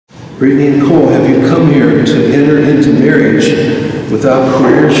Brittney and Cole, have you come here to enter into marriage without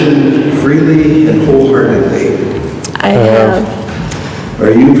coercion, freely and wholeheartedly? I have.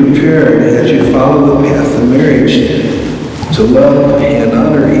 Are you prepared as you follow the path of marriage to love and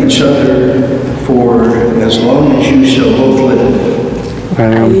honor each other for as long as you shall both live? I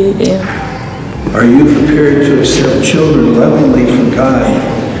am. Are you prepared to accept children lovingly from God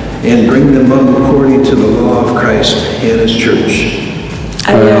and bring them up according to the law of Christ and His church?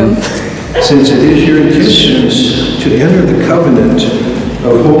 I am. Since it is your intentions to enter the covenant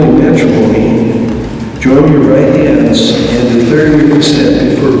of holy matrimony, join your right hands and declare your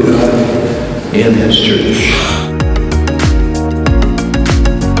consent before God and His church.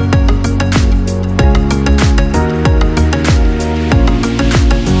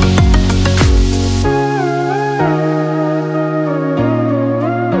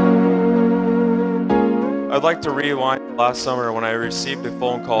 I'd like to rewind last summer when I received a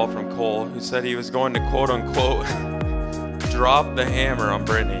phone call from Cole who said he was going to quote-unquote drop the hammer on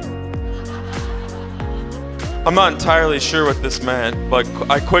Brittney. I'm not entirely sure what this meant, but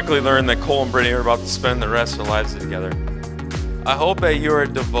I quickly learned that Cole and Brittney are about to spend the rest of their lives together. I hope that you are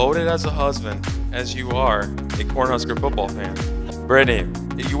devoted as a husband as you are a Cornhusker football fan.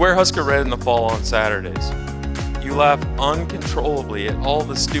 Brittney, you wear Husker red in the fall on Saturdays. You laugh uncontrollably at all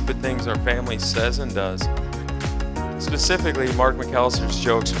the stupid things our family says and does. Specifically, Mark McAllister's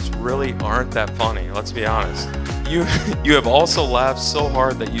jokes, which really aren't that funny, let's be honest. You have also laughed so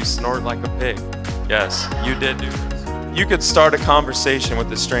hard that you snort like a pig. Yes, you did do this. You could start a conversation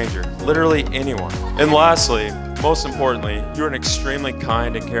with a stranger, literally anyone. And lastly, most importantly, you're an extremely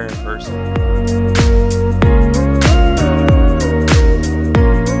kind and caring person.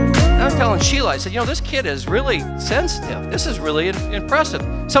 I'm telling Sheila, I said, you know, this kid is really sensitive. This is really impressive.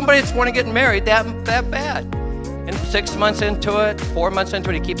 Somebody that's want to get married that bad. And 6 months into it, 4 months into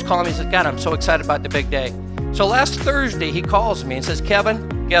it, he keeps calling me. He says, God, I'm so excited about the big day. So last Thursday, he calls me and says,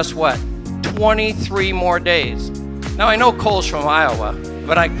 Kevin, guess what? 23 more days. Now, I know Cole's from Iowa,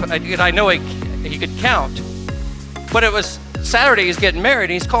 but I know he could count. But it was Saturday, he's getting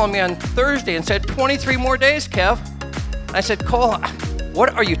married, and he's calling me on Thursday and said, 23 more days, Kev. I said, Cole, what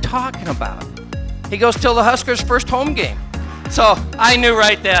are you talking about? He goes, till the Huskers' first home game. So I knew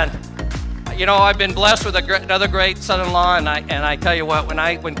right then. You know, I've been blessed with another great son-in-law, and I tell you what,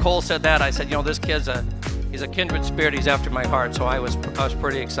 when Cole said that, I said, you know, this kid's he's a kindred spirit. He's after my heart. So I was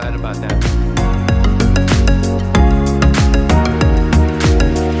pretty excited about that.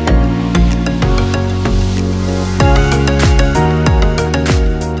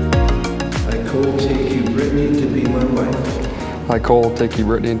 I, Cole, take you, Brittney, to be my wife. I, Cole, take you,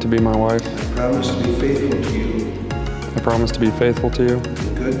 Brittney, to be my wife. I promise to be faithful to you. I promise to be faithful to you.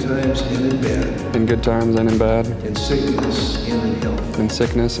 In good times and in bad. In good times and in bad. In sickness and in health. In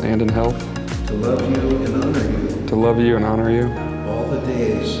sickness and in health. To love you and honor you. To love you and honor you. All the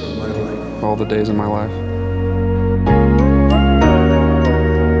days of my life. All the days of my life.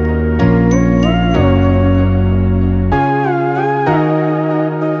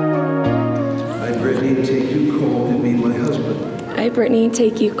 I, Brittney, take you, Cole, to be my husband. I, Brittney,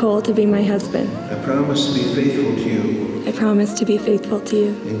 take you, Cole, to be my husband. I promise to be faithful to you. I promise to be faithful to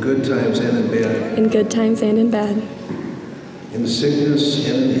you. In good times and in bad. In good times and in bad. In sickness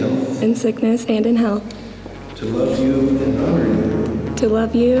and in health. In sickness and in health. To love you and honor you. To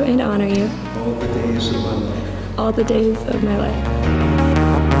love you and honor you. All the days of my life. All the days of my life.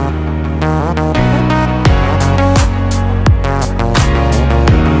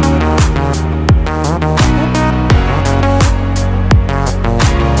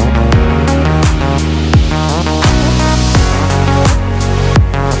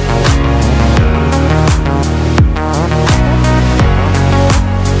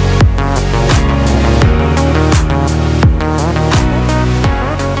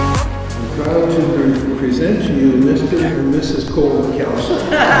 Present to you Mr. and Mrs. Cole McAllister.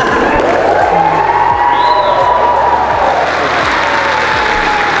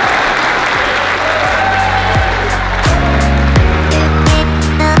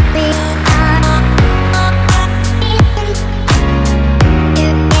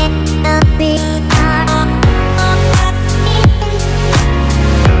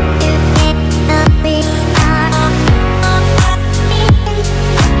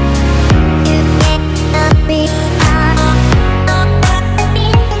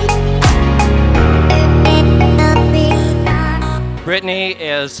 Brittney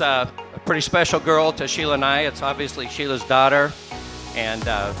is a pretty special girl to Sheila and I. It's obviously Sheila's daughter, and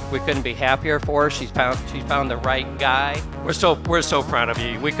we couldn't be happier for her. She's found the right guy. We're so proud of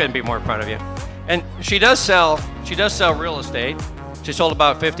you. We couldn't be more proud of you. And she does sell real estate. She sold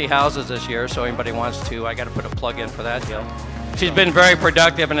about 50 houses this year, so anybody wants to, I got to put a plug in for that deal. She's been very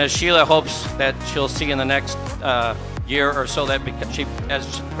productive, and as Sheila hopes that she'll see in the next year or so, that she,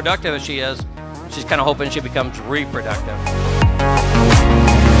 as productive as she is, she's kind of hoping she becomes reproductive.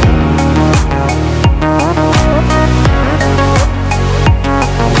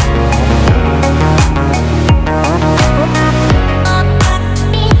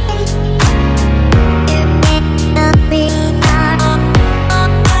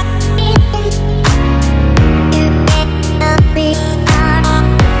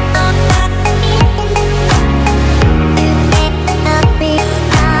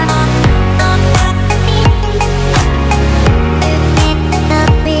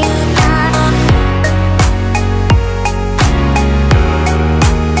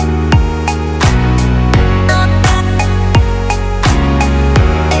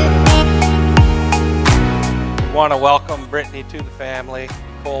 Want to welcome Brittney to the family.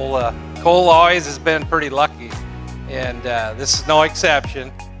 Cole always has been pretty lucky, and this is no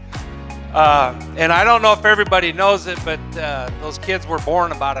exception. And I don't know if everybody knows it, but those kids were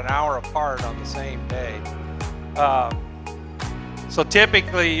born about an hour apart on the same day. So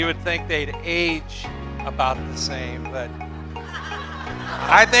typically you would think they'd age about the same, but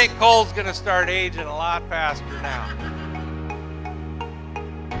I think Cole's going to start aging a lot faster now.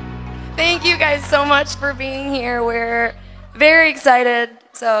 Thank you guys so much for being here. We're very excited,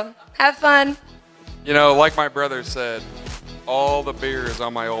 so have fun. You know, like my brother said, all the beer is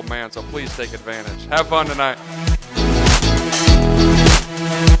on my old man, so please take advantage. Have fun tonight.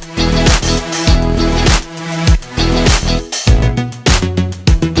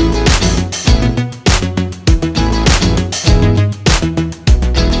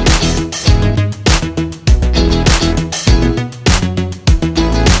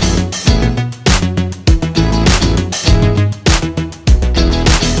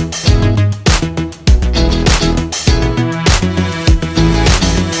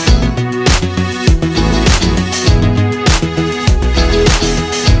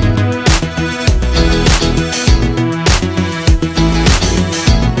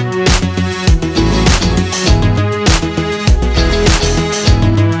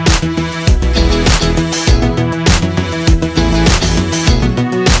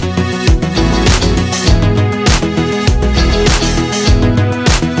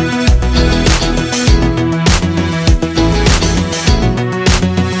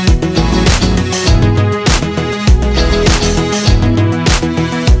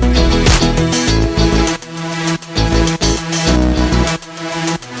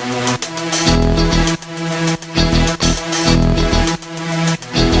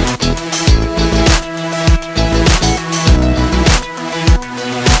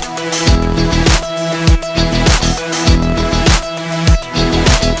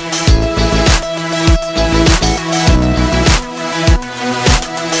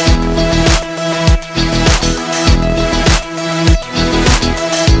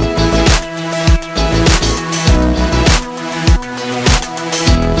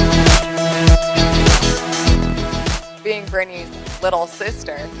 Brittney's little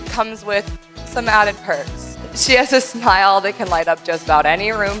sister comes with some added perks. She has a smile that can light up just about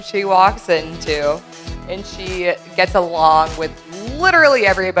any room she walks into, and she gets along with literally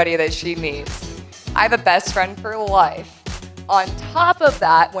everybody that she meets. I have a best friend for life. On top of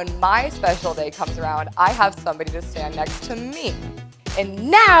that, when my special day comes around, I have somebody to stand next to me. And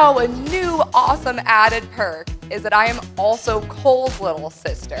now a new awesome added perk is that I am also Cole's little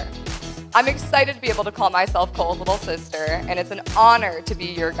sister. I'm excited to be able to call myself Cole's little sister, and it's an honor to be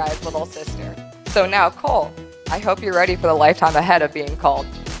your guys' little sister. So now, Cole, I hope you're ready for the lifetime ahead of being called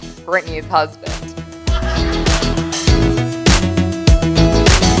Brittney's husband.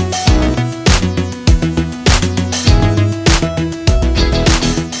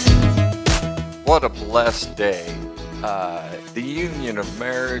 What a blessed day. The union of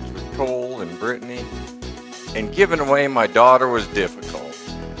marriage with Cole and Brittney, and giving away my daughter was difficult.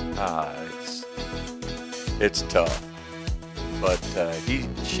 It's tough, but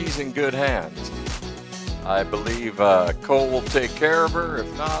she's in good hands. I believe Cole will take care of her.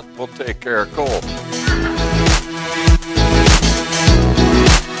 If not, we'll take care of Cole.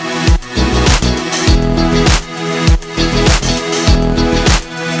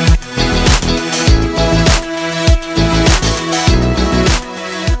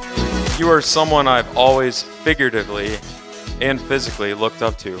 You are someone I've always figuratively and physically looked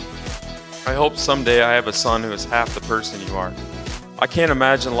up to. I hope someday I have a son who is half the person you are. I can't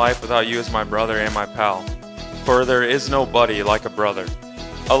imagine life without you as my brother and my pal, for there is no buddy like a brother.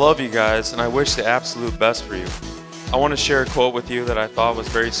 I love you guys, and I wish the absolute best for you. I want to share a quote with you that I thought was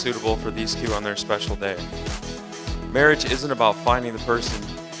very suitable for these two on their special day. Marriage isn't about finding the person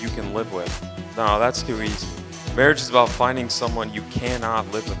you can live with. No, that's too easy. Marriage is about finding someone you cannot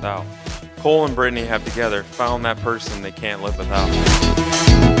live without. Cole and Brittney have together found that person they can't live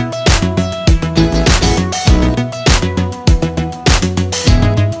without.